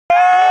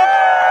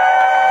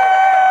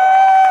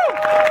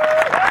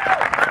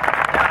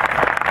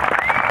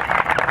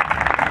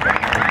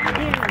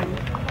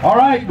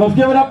right, let's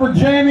give it up for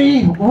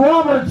Jamie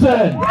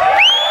Robertson.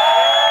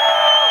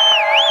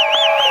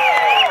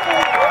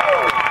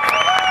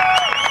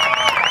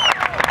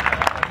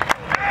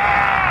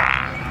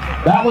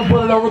 That one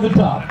put it over the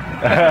top.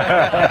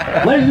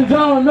 Ladies and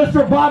gentlemen,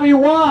 Mr. Bobby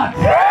Watts.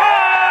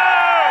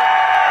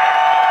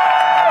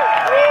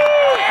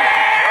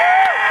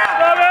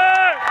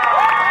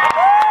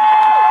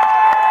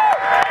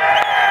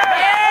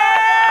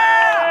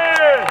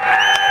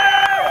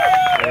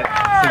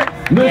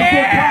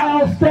 Mr.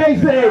 Kyle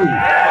Stacy.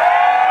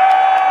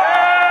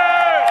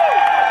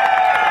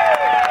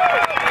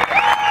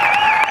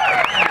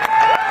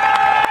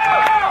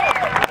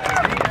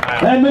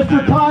 And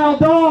Mr. Kyle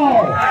Dahl.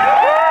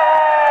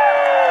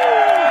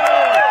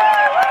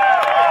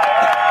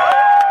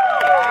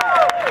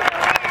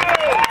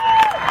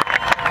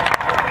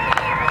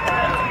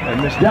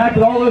 Jack,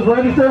 did all those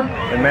register?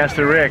 And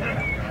Master Rick.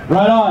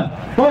 Right on.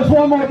 First,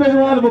 one more big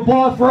round of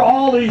applause for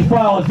all these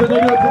pilots. Did they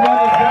do a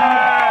tremendous job?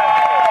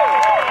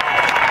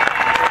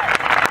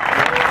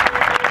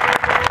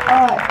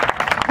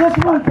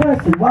 Just one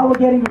question. While we're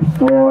getting the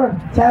score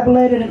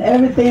tabulated and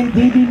everything,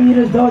 DB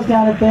meters, those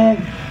kind of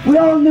things, we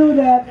all knew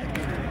that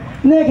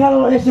Nick had a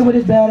little issue with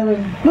his battery.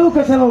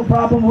 Lucas had a little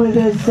problem with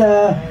his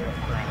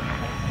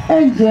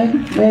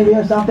engine, maybe,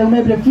 or something.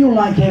 Maybe the fuel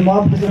line came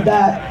off because of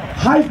that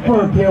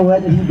hyper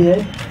pirouette that he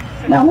did.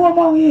 Now, who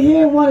among you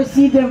here want to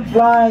see them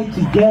fly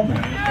together?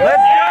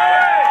 Let's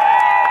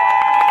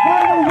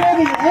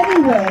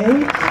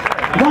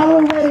While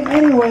we're waiting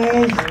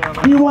anyways,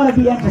 do you want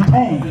to be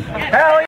entertained? Hell yeah!